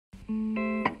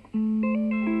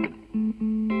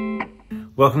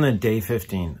Welcome to day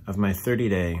 15 of my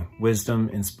 30-day wisdom,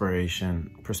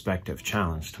 inspiration, perspective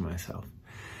challenge to myself.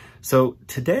 So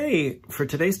today, for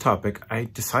today's topic, I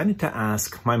decided to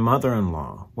ask my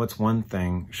mother-in-law what's one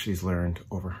thing she's learned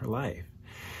over her life.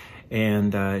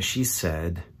 And she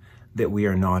said that we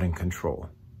are not in control.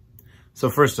 So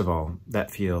first of all,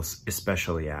 that feels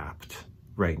especially apt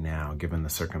right now, given the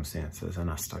circumstances and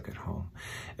us stuck at home.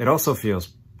 It also feels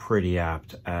pretty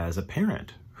apt as a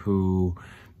parent who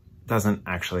doesn't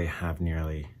actually have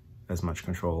nearly as much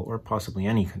control, or possibly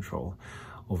any control,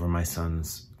 over my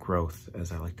son's growth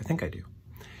as I like to think I do.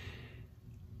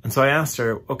 And so I asked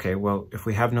her, okay, well, if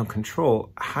we have no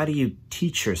control, how do you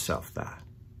teach yourself that?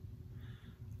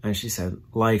 And she said,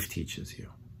 life teaches you.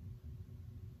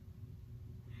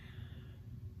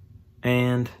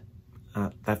 And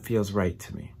that feels right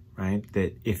to me, right?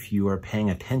 That if you are paying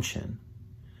attention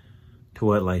to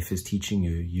what life is teaching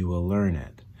you, you will learn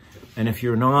it. And if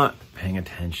you're not paying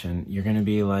attention, you're going to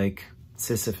be like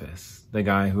Sisyphus, the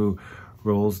guy who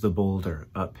rolls the boulder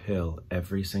uphill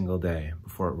every single day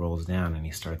before it rolls down and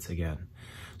he starts again.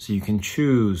 So you can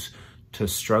choose to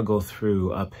struggle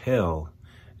through uphill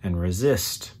and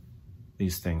resist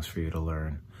these things for you to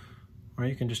learn, or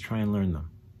you can just try and learn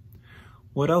them.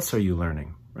 What else are you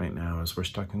learning right now as we're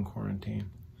stuck in quarantine?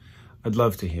 I'd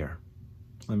love to hear.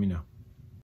 Let me know.